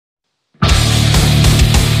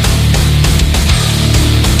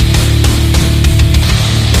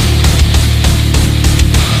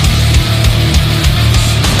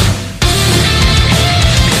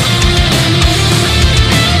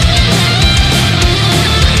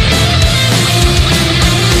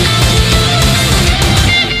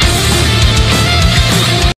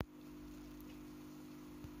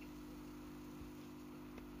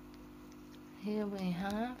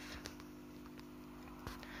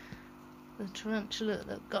the tarantula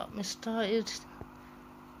that got me started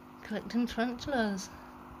collecting tarantulas.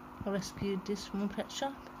 I rescued this from a pet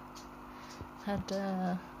shop. Had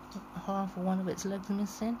half of one of its legs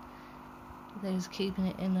missing. They was keeping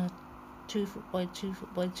it in a 2 foot by 2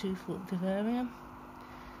 foot by 2 foot vivarium,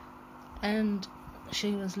 and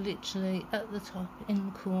she was literally at the top in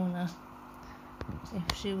the corner.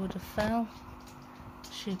 If she would have fell,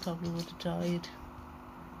 she probably would have died.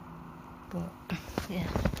 But yeah,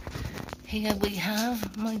 here we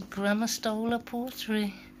have my Grammostola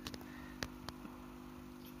porteri.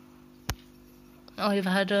 I've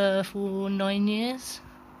had her for 9 years,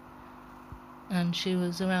 and she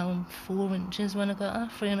was around 4 inches when I got her,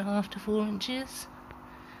 3.5 to 4 inches.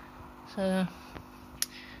 So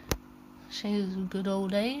she's a good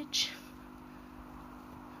old age,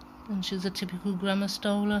 and she's a typical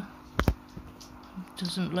Grammostola.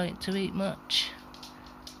 Doesn't like to eat much,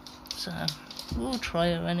 so we'll try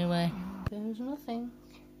her anyway. There's nothing.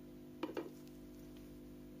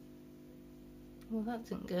 Well, that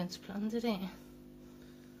didn't go as planned, did it?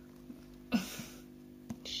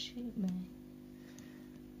 Shoot me.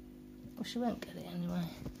 Well, she won't get it anyway.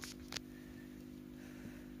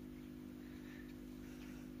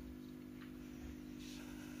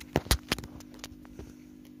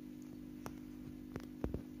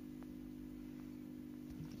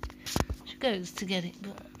 She goes to get it,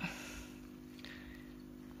 but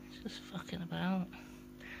she's just fucking about.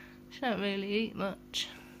 She don't really eat much.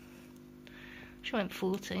 She went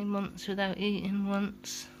 14 months without eating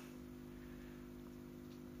once.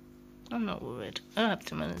 I'm not worried. Her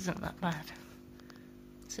abdomen isn't that bad.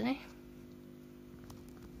 See?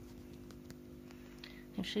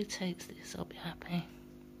 If she takes this, I'll be happy.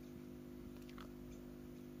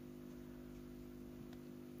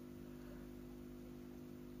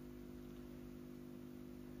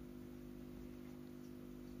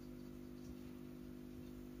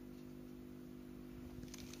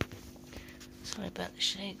 Sorry about the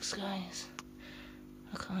shakes, guys.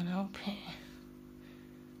 I can't help it.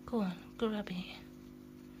 Go on, grab it.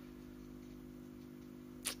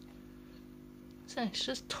 So she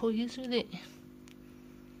just toys with it.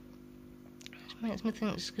 She makes me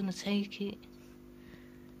think she's gonna take it,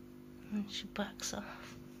 and she backs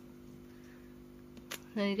off.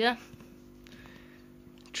 There you go.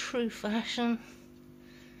 True fashion.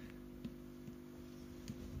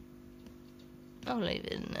 I'll leave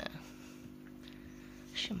it in there.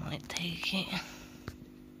 She might take it.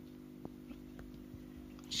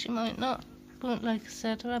 She might not, but like I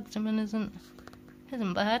said, her abdomen isn't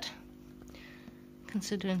bad,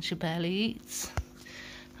 considering she barely eats.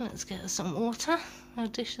 Let's get her some water. Her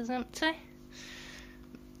dish is empty.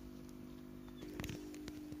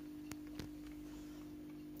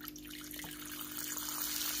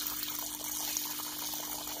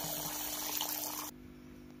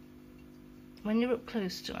 When you're up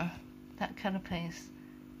close to her, that carapace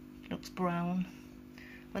looks brown.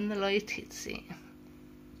 When the light hits it,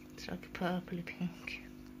 it's like a purpley pink.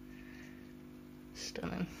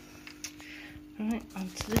 Stunning. Right, on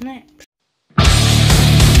to the next.